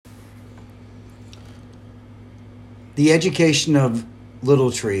The Education of Little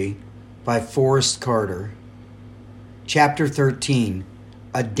Tree by Forrest Carter. Chapter 13,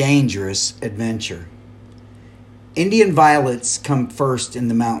 A Dangerous Adventure. Indian violets come first in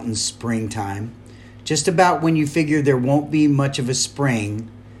the mountains springtime. Just about when you figure there won't be much of a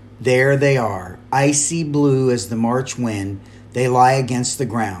spring, there they are, icy blue as the March wind. They lie against the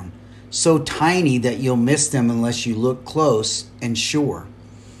ground, so tiny that you'll miss them unless you look close and sure.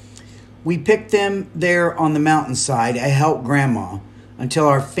 We picked them there on the mountainside. I helped Grandma until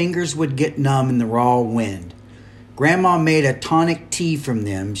our fingers would get numb in the raw wind. Grandma made a tonic tea from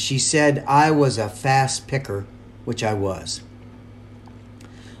them. She said I was a fast picker, which I was.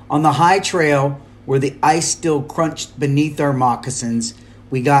 On the high trail, where the ice still crunched beneath our moccasins,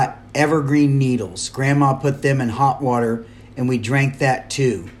 we got evergreen needles. Grandma put them in hot water, and we drank that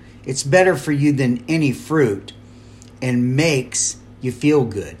too. It's better for you than any fruit and makes you feel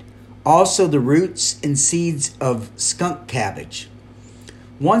good. Also, the roots and seeds of skunk cabbage.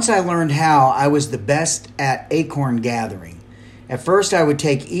 Once I learned how, I was the best at acorn gathering. At first, I would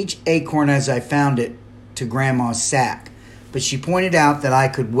take each acorn as I found it to Grandma's sack, but she pointed out that I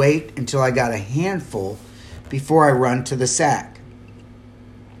could wait until I got a handful before I run to the sack.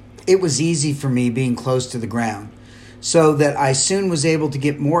 It was easy for me being close to the ground, so that I soon was able to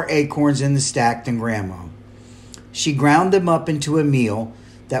get more acorns in the stack than Grandma. She ground them up into a meal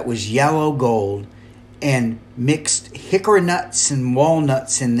that was yellow gold and mixed hickory nuts and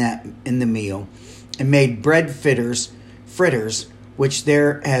walnuts in the meal and made bread fritters, which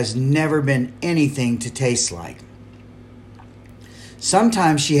there has never been anything to taste like.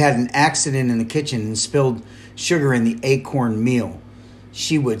 Sometimes she had an accident in the kitchen and spilled sugar in the acorn meal.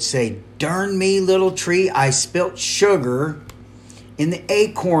 She would say, "Darn me, Little Tree, I spilt sugar in the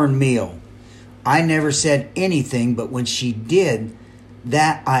acorn meal." I never said anything, but when she did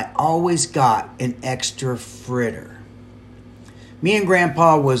that, I always got an extra fritter. Me and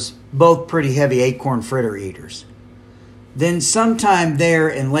Grandpa was both pretty heavy acorn fritter eaters. Then sometime there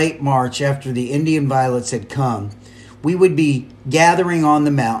in late March, after the Indian violets had come, we would be gathering on the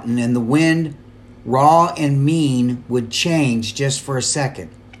mountain, and the wind, raw and mean, would change just for a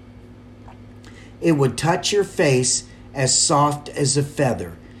second. It would touch your face as soft as a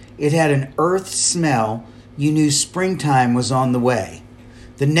feather. It had an earth smell. You knew springtime was on the way.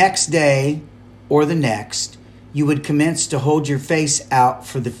 The next day, or the next, you would commence to hold your face out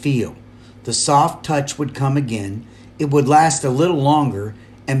for the feel. The soft touch would come again. It would last a little longer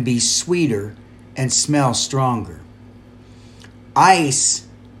and be sweeter and smell stronger. Ice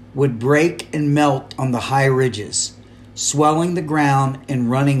would break and melt on the high ridges, swelling the ground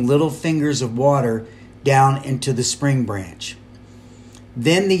and running little fingers of water down into the spring branch.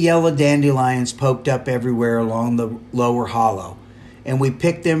 Then the yellow dandelions poked up everywhere along the lower hollow, and we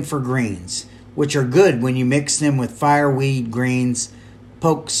picked them for greens, which are good when you mix them with fireweed greens,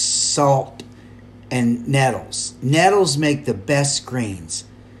 poke salt, and nettles. Nettles make the best greens,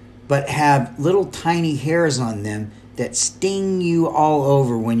 but have little tiny hairs on them that sting you all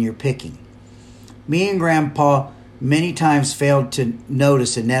over when you're picking. Me and Grandpa many times failed to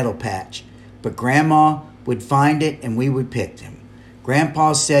notice a nettle patch, but Grandma would find it and we would pick them.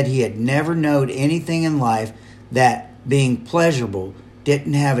 Grandpa said he had never known anything in life that, being pleasurable,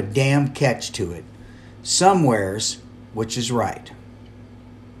 didn't have a damn catch to it. Somewheres, which is right.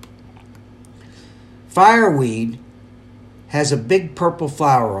 Fireweed has a big purple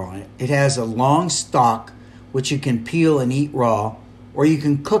flower on it. It has a long stalk which you can peel and eat raw, or you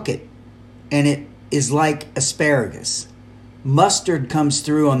can cook it, and it is like asparagus. Mustard comes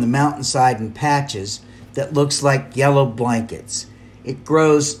through on the mountainside in patches that looks like yellow blankets. It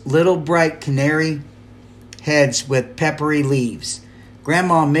grows little bright canary heads with peppery leaves.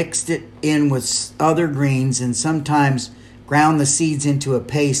 Grandma mixed it in with other greens and sometimes ground the seeds into a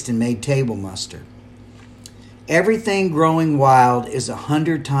paste and made table mustard. Everything growing wild is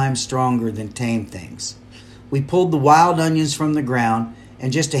 100 times stronger than tame things. We pulled the wild onions from the ground,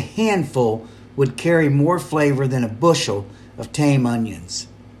 and just a handful would carry more flavor than a bushel of tame onions.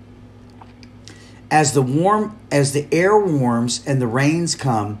 As the air warms and the rains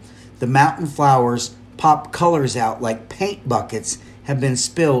come, the mountain flowers pop colors out like paint buckets have been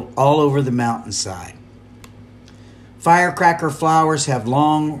spilled all over the mountainside. Firecracker flowers have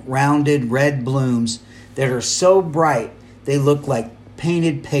long, rounded red blooms that are so bright they look like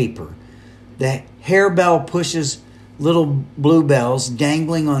painted paper. The harebell pushes little bluebells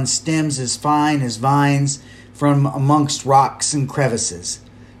dangling on stems as fine as vines from amongst rocks and crevices.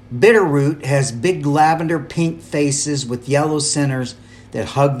 Bitterroot has big lavender pink faces with yellow centers that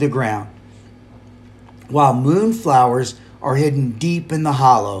hug the ground, while moonflowers are hidden deep in the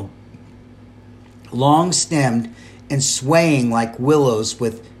hollow, long-stemmed and swaying like willows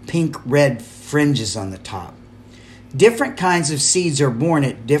with pink-red fringes on the top. Different kinds of seeds are born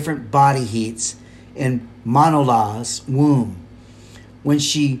at different body heats in Manola's womb. When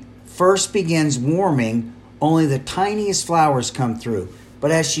she first begins warming, only the tiniest flowers come through.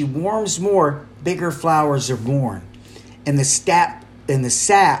 But as she warms more, bigger flowers are born. And the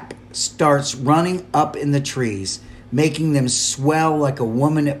sap starts running up in the trees, making them swell like a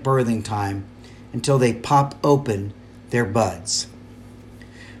woman at birthing time until they pop open their buds.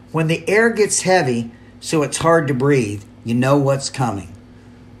 When the air gets heavy, so it's hard to breathe, you know what's coming.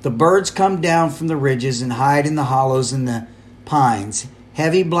 The birds come down from the ridges and hide in the hollows in the pines.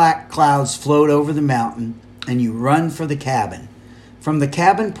 Heavy black clouds float over the mountain, and you run for the cabin. From the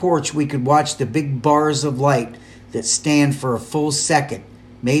cabin porch, we could watch the big bars of light that stand for a full second,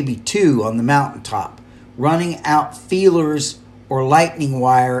 maybe two on the mountaintop, running out feelers or lightning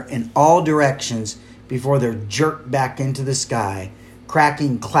wire in all directions before they're jerked back into the sky,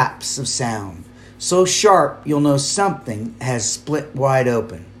 cracking claps of sound. So sharp you'll know something has split wide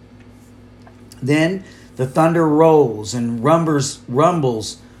open. Then the thunder rolls and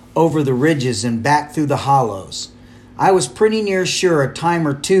rumbles over the ridges and back through the hollows. I was pretty near sure a time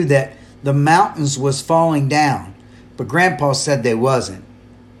or two that the mountains was falling down, but Grandpa said they wasn't,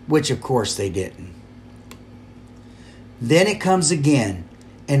 which of course they didn't. Then it comes again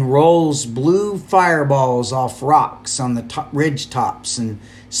and rolls blue fireballs off rocks on the ridge tops and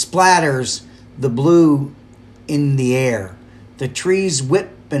splatters the blue in the air. The trees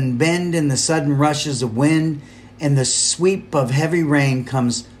whip and bend in the sudden rushes of wind, and the sweep of heavy rain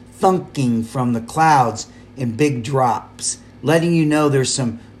comes thunking from the clouds in big drops, letting you know there's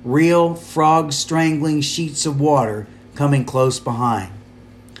some real frog-strangling sheets of water coming close behind.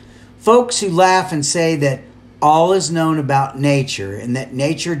 Folks who laugh and say that all is known about nature and that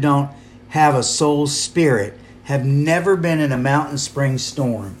nature don't have a soul spirit have never been in a mountain spring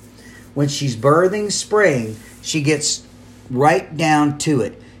storm. When she's birthing spring, she gets right down to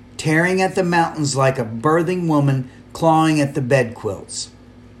it, tearing at the mountains like a birthing woman clawing at the bed quilts.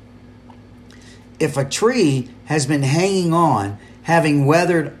 If a tree has been hanging on, having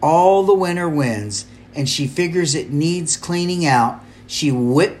weathered all the winter winds, and she figures it needs cleaning out, she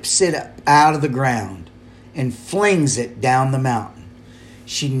whips it up out of the ground and flings it down the mountain.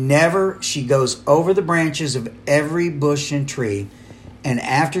 She goes over the branches of every bush and tree, and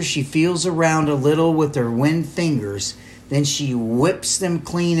after she feels around a little with her wind fingers, then she whips them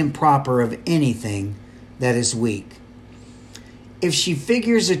clean and proper of anything that is weak. If she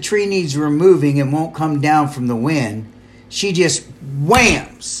figures a tree needs removing and won't come down from the wind, she just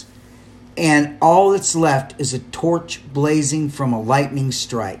whams, and all that's left is a torch blazing from a lightning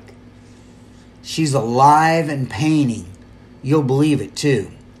strike. She's alive and painting. You'll believe it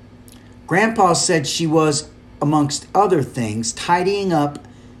too. Grandpa said she was, amongst other things, tidying up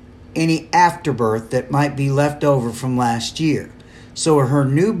any afterbirth that might be left over from last year, so her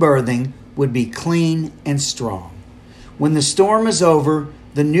new birthing would be clean and strong. When the storm is over,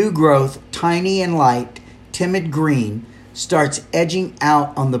 the new growth, tiny and light, timid green, starts edging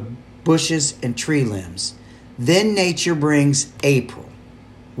out on the bushes and tree limbs. Then nature brings April,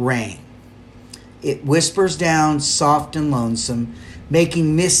 rain. It whispers down soft and lonesome,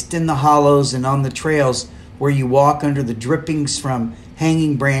 making mist in the hollows and on the trails where you walk under the drippings from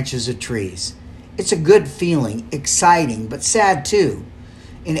hanging branches of trees. It's a good feeling, exciting, but sad too,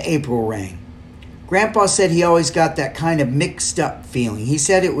 in April rain. Grandpa said he always got that kind of mixed up feeling. He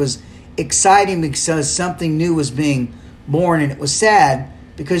said it was exciting because something new was being born, and it was sad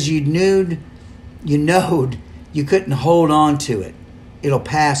because you knowed you couldn't hold on to it. It'll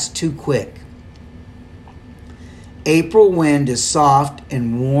pass too quick. April wind is soft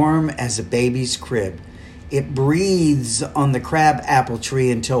and warm as a baby's crib. It breathes on the crab apple tree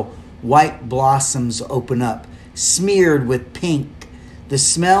until white blossoms open up, smeared with pink. The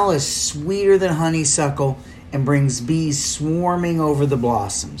smell is sweeter than honeysuckle and brings bees swarming over the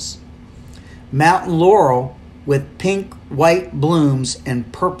blossoms. Mountain laurel with pink, white blooms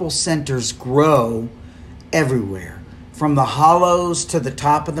and purple centers grow everywhere, from the hollows to the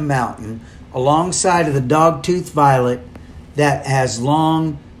top of the mountain, alongside of the dogtooth violet that has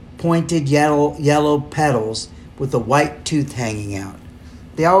long, pointed yellow petals with a white tooth hanging out.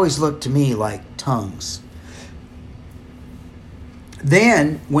 They always look to me like tongues.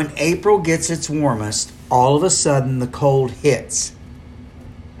 Then, when April gets its warmest, all of a sudden the cold hits.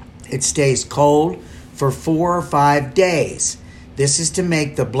 It stays cold for 4 or 5 days. This is to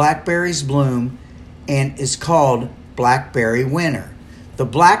make the blackberries bloom and is called blackberry winter. The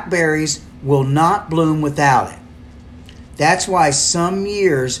blackberries will not bloom without it. That's why some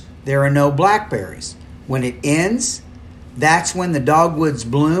years there are no blackberries. When it ends, that's when the dogwoods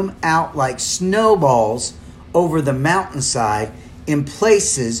bloom out like snowballs over the mountainside in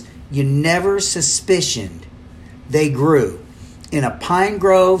places you never suspicioned they grew. In a pine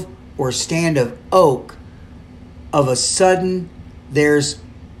grove or stand of oak, of a sudden there's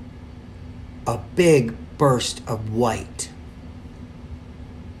a big burst of white.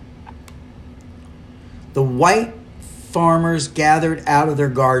 The white farmers gathered out of their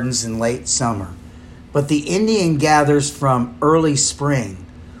gardens in late summer, but the Indian gathers from early spring,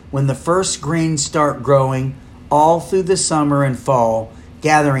 when the first greens start growing all through the summer and fall,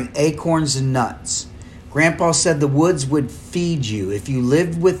 gathering acorns and nuts. Grandpa said the woods would feed you if you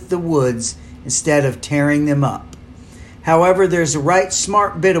lived with the woods instead of tearing them up. However, there's a right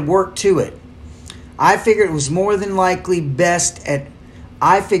smart bit of work to it. I figured I was more than likely best at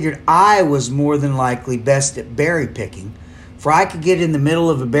berry picking, for I could get in the middle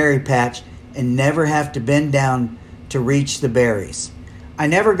of a berry patch and never have to bend down to reach the berries. I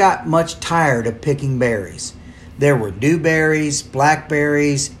never got much tired of picking berries. There were dewberries,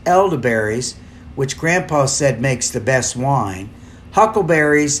 blackberries, elderberries, which Grandpa said makes the best wine,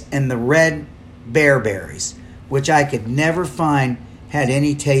 huckleberries, and the red bearberries, which I could never find had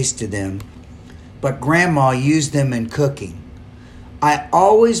any taste to them, but Grandma used them in cooking. I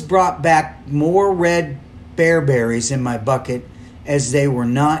always brought back more red bearberries in my bucket, as they were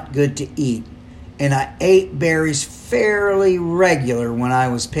not good to eat, and I ate berries fairly regular when I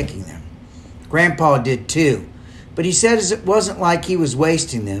was picking them. Grandpa did too, but he said it wasn't like he was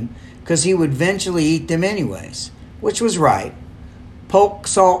wasting them, because he would eventually eat them anyways, which was right. Polk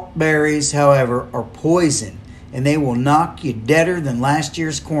salt berries, however, are poison, and they will knock you deader than last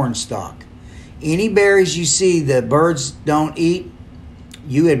year's cornstalk. Any berries you see the birds don't eat,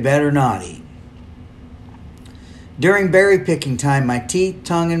 you had better not eat. During berry picking time, my teeth,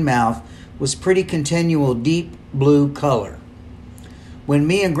 tongue, and mouth was pretty continual deep blue color. When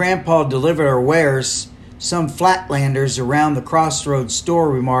me and Grandpa delivered our wares, some flatlanders around the Crossroads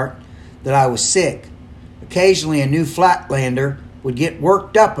store remarked that I was sick. Occasionally a new flatlander would get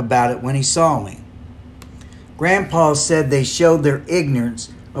worked up about it when he saw me. Grandpa said they showed their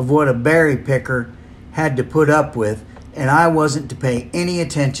ignorance of what a berry picker had to put up with, and I wasn't to pay any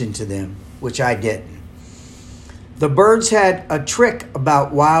attention to them, which I didn't. The birds had a trick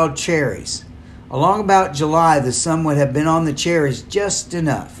about wild cherries. Along about July, the sun would have been on the cherries just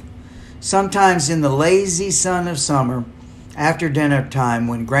enough. Sometimes in the lazy sun of summer, after dinner time,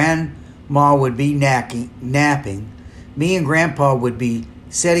 when Grandma would be napping, me and Grandpa would be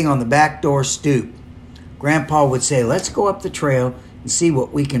sitting on the back door stoop. Grandpa would say, "Let's go up the trail and see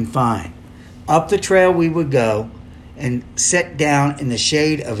what we can find." Up the trail we would go and sit down in the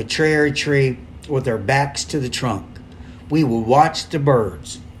shade of a cherry tree with our backs to the trunk. We would watch the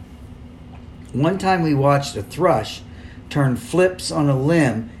birds. One time we watched a thrush turn flips on a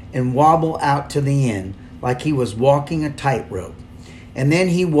limb and wobble out to the end like he was walking a tightrope. And then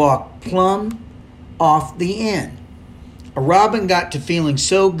he walked plumb off the end. A robin got to feeling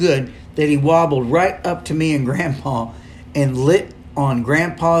so good that he wobbled right up to me and Grandpa and lit on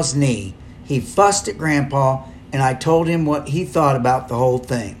Grandpa's knee. He fussed at Grandpa, and I told him what he thought about the whole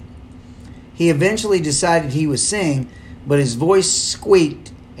thing. He eventually decided he was singing, but his voice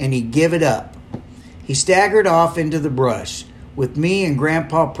squeaked and he give it up. He staggered off into the brush, with me and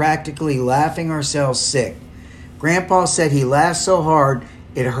Grandpa practically laughing ourselves sick. Grandpa said he laughed so hard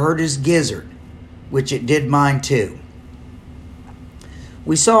it hurt his gizzard, which it did mine too.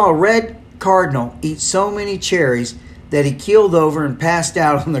 We saw a red cardinal eat so many cherries that he keeled over and passed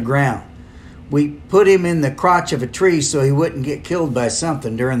out on the ground. We put him in the crotch of a tree so he wouldn't get killed by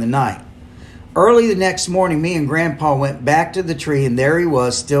something during the night. Early the next morning, me and Grandpa went back to the tree, and there he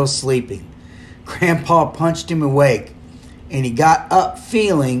was, still sleeping. Grandpa punched him awake, and he got up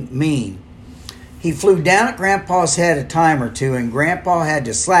feeling mean. He flew down at Grandpa's head a time or two, and Grandpa had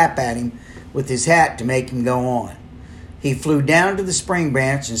to slap at him with his hat to make him go on. He flew down to the spring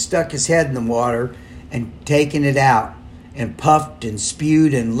branch and stuck his head in the water and taken it out, and puffed and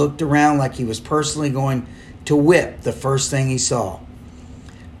spewed and looked around like he was personally going to whip the first thing he saw.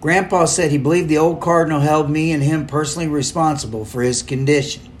 Grandpa said he believed the old cardinal held me and him personally responsible for his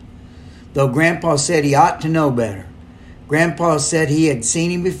condition, though Grandpa said he ought to know better. Grandpa said he had seen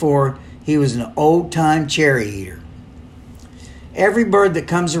him before. He was an old-time cherry eater. Every bird that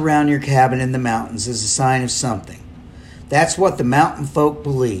comes around your cabin in the mountains is a sign of something. That's what the mountain folk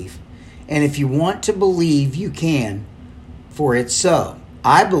believe. And if you want to believe, you can, for it's so.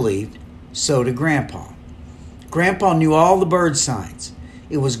 I believed, so did Grandpa. Grandpa knew all the bird signs.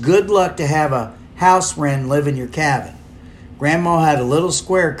 It was good luck to have a house wren live in your cabin. Grandma had a little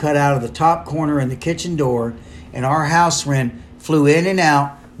square cut out of the top corner in the kitchen door, and our house wren flew in and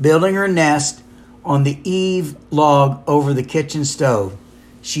out, building her nest on the eave log over the kitchen stove.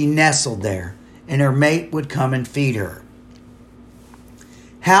 She nestled there, and her mate would come and feed her.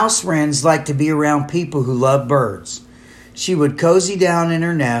 House wrens like to be around people who love birds. She would cozy down in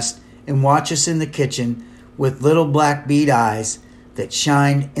her nest and watch us in the kitchen with little black bead eyes that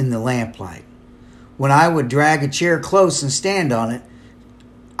shined in the lamplight. When I would drag a chair close and stand on it,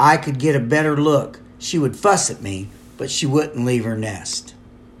 I could get a better look. She would fuss at me, but she wouldn't leave her nest.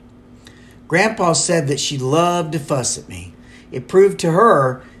 Grandpa said that she loved to fuss at me. It proved to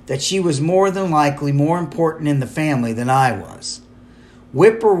her that she was more than likely more important in the family than I was.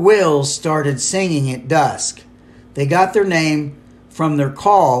 Whippoorwills started singing at dusk. They got their name from their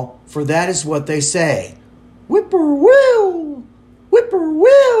call, for that is what they say. Whippoorwill,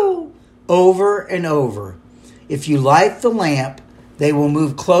 whippoorwill, over and over. If you light the lamp, they will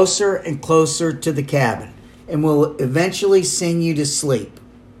move closer and closer to the cabin and will eventually sing you to sleep.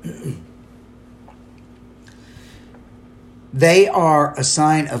 They are a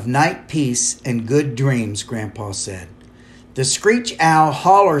sign of night peace and good dreams, Grandpa said. The screech owl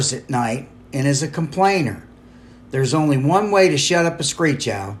hollers at night and is a complainer. There's only one way to shut up a screech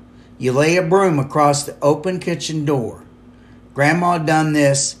owl. You lay a broom across the open kitchen door. Grandma done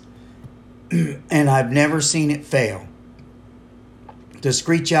this, and I've never seen it fail. The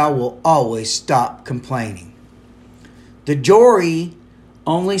screech owl will always stop complaining. The Jory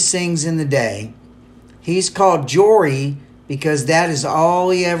only sings in the day. He's called Jory because that is all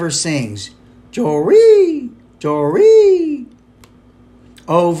he ever sings. Jory, Jory,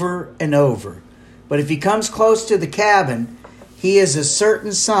 over and over. But if he comes close to the cabin, he is a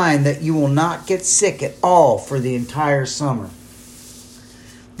certain sign that you will not get sick at all for the entire summer.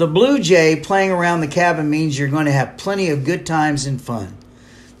 The blue jay playing around the cabin means you're going to have plenty of good times and fun.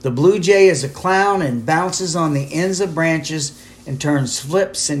 The blue jay is a clown and bounces on the ends of branches and turns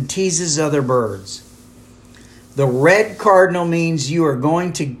flips and teases other birds. The red cardinal means you are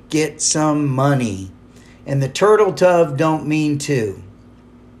going to get some money. And the turtle dove don't mean to.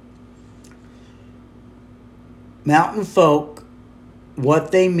 Mountain folk,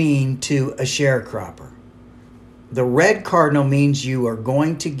 what they mean to a sharecropper. The red cardinal means you are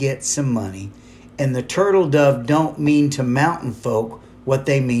going to get some money. And the turtle dove don't mean to mountain folk what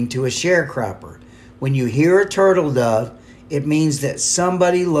they mean to a sharecropper. When you hear a turtle dove, it means that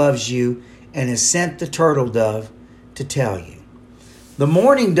somebody loves you and has sent the turtle dove to tell you. The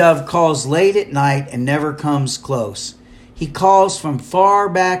mourning dove calls late at night and never comes close. He calls from far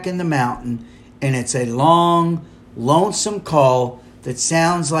back in the mountain, and it's a long, lonesome call that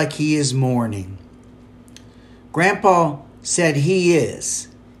sounds like he is mourning. Grandpa said he is.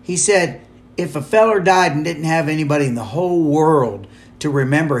 He said if a feller died and didn't have anybody in the whole world to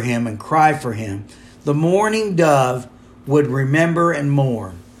remember him and cry for him, the mourning dove would remember and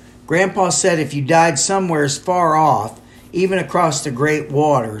mourn. Grandpa said if you died somewhere far off, even across the great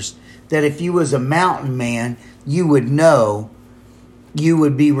waters, that if you was a mountain man, you would know you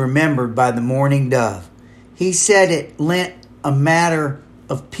would be remembered by the mourning dove. He said it lent a matter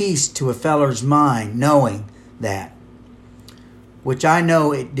of peace to a feller's mind, knowing that, which I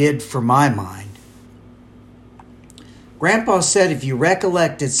know it did for my mind. Grandpa said if you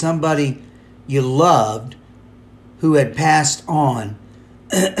recollected somebody you loved who had passed on,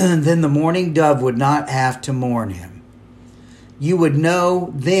 then the mourning dove would not have to mourn him. You would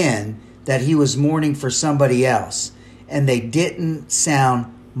know then that he was mourning for somebody else, and they didn't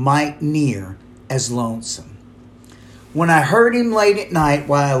sound might near as lonesome. When I heard him late at night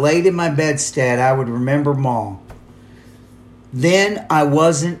while I laid in my bedstead, I would remember Ma. Then I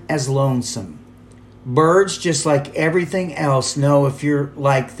wasn't as lonesome. Birds, just like everything else, know if you're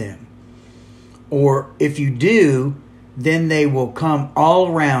like them. Or if you do, then they will come all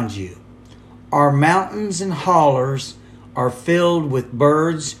around you. Our mountains and hollers are filled with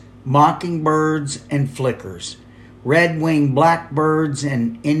birds, mockingbirds and flickers, red-winged blackbirds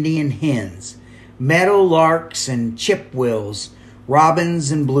and Indian hens, meadow larks and chipwills, robins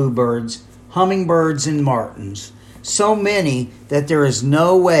and bluebirds, hummingbirds and martins, so many that there is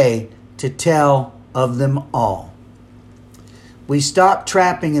no way to tell of them all. We stopped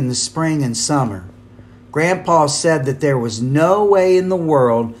trapping in the spring and summer. Grandpa said that there was no way in the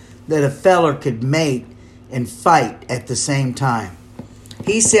world that a feller could mate and fight at the same time.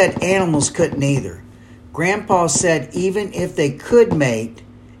 He said animals couldn't either. Grandpa said even if they could mate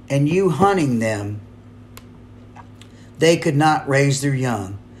and you hunting them, they could not raise their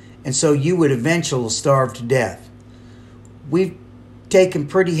young, and so you would eventually starve to death. We've taken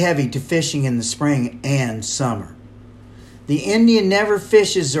pretty heavy to fishing in the spring and summer. The Indian never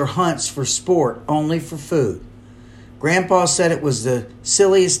fishes or hunts for sport, only for food. Grandpa said it was the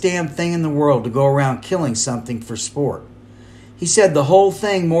silliest damn thing in the world to go around killing something for sport. He said the whole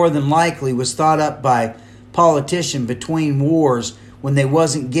thing more than likely was thought up by politicians between wars when they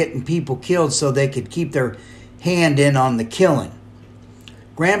wasn't getting people killed so they could keep their hand in on the killing.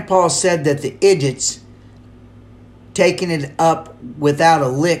 Grandpa said that the idiots taking it up without a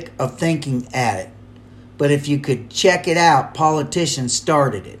lick of thinking at it. But if you could check it out, politicians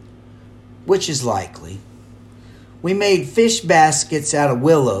started it, which is likely. We made fish baskets out of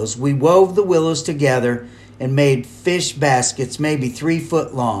willows. We wove the willows together and made fish baskets maybe 3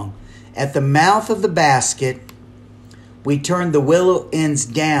 foot long. At the mouth of the basket, we turned the willow ends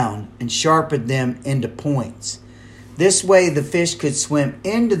down and sharpened them into points. This way the fish could swim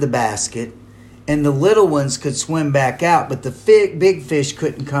into the basket and the little ones could swim back out, but the big fish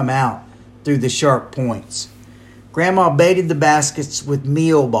couldn't come out through the sharp points. Grandma baited the baskets with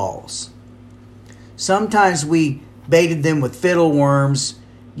meal balls. Sometimes we baited them with fiddle worms.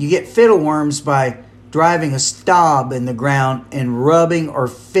 You get fiddle worms by driving a stob in the ground and rubbing or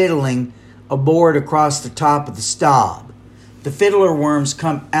fiddling a board across the top of the stob. The fiddler worms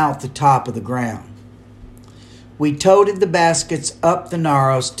come out the top of the ground. We toted the baskets up the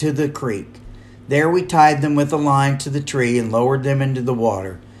Narrows to the creek. There we tied them with a line to the tree and lowered them into the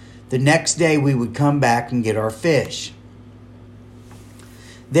water. The next day we would come back and get our fish.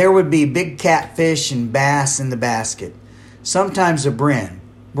 There would be big catfish and bass in the basket, sometimes a brim,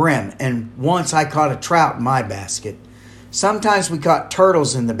 and once I caught a trout in my basket. Sometimes we caught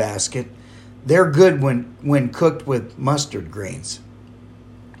turtles in the basket. They're good when cooked with mustard greens.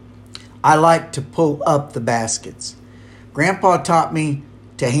 I like to pull up the baskets. Grandpa taught me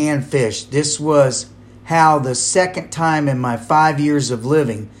to hand fish. This was how the second time in my 5 years of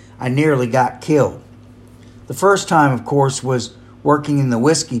living I nearly got killed. The first time, of course, was working in the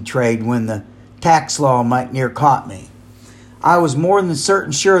whiskey trade when the tax law might near caught me. I was more than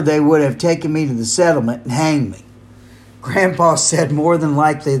certain sure they would have taken me to the settlement and hanged me. Grandpa said more than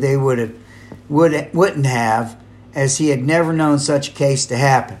likely they wouldn't have, as he had never known such a case to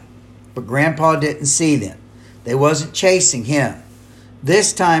happen. But Grandpa didn't see them. They wasn't chasing him.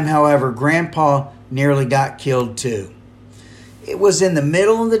 This time, however, Grandpa nearly got killed too. It was in the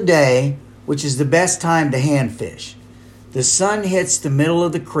middle of the day, which is the best time to hand fish. The sun hits the middle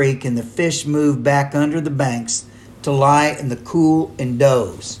of the creek and the fish move back under the banks to lie in the cool and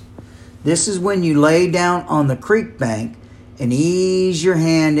doze. This is when you lay down on the creek bank and ease your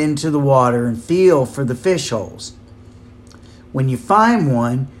hand into the water and feel for the fish holes. When you find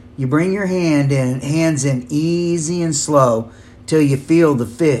one, you bring your hands in easy and slow till you feel the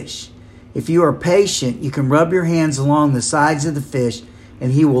fish. If you are patient, you can rub your hands along the sides of the fish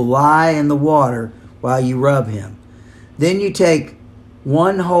and he will lie in the water while you rub him. Then you take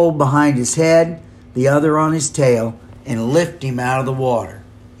one hold behind his head, the other on his tail, and lift him out of the water.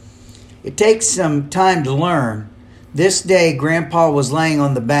 It takes some time to learn. This day, Grandpa was laying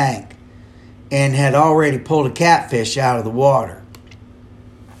on the bank and had already pulled a catfish out of the water.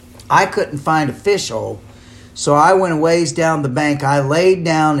 I couldn't find a fish hole, so I went a ways down the bank. I laid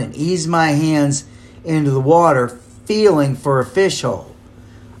down and eased my hands into the water, feeling for a fish hole.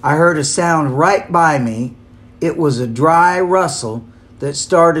 I heard a sound right by me. It was a dry rustle that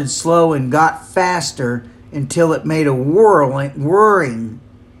started slow and got faster until it made a whirring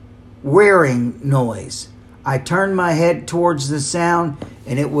noise. I turned my head towards the sound,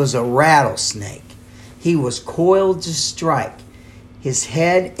 and it was a rattlesnake. He was coiled to strike, his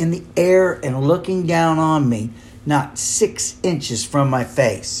head in the air and looking down on me, not 6 inches from my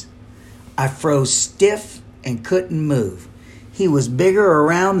face. I froze stiff and couldn't move. He was bigger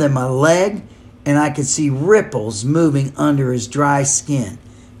around than my leg, and I could see ripples moving under his dry skin.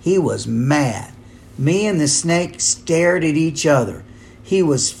 He was mad. Me and the snake stared at each other. He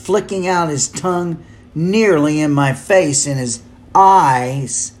was flicking out his tongue nearly in my face, and his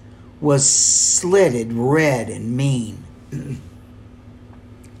eyes was slitted red and mean.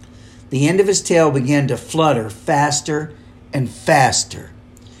 The end of his tail began to flutter faster and faster,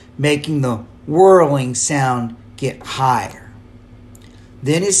 making the whirling sound get higher.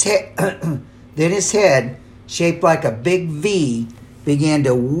 Then his head, shaped like a big V, began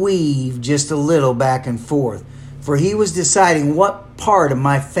to weave just a little back and forth, for he was deciding what part of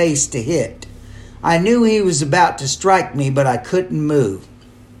my face to hit. I knew he was about to strike me, but I couldn't move.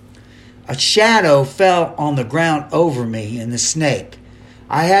 A shadow fell on the ground over me and the snake.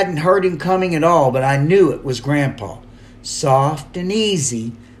 I hadn't heard him coming at all, but I knew it was Grandpa. Soft and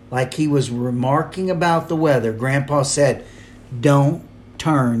easy, like he was remarking about the weather, Grandpa said, "Don't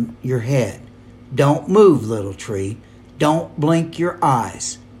turn your head. Don't move, little tree. don't blink your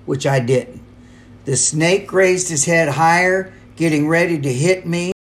eyes, which I didn't. The snake raised his head higher, getting ready to hit me.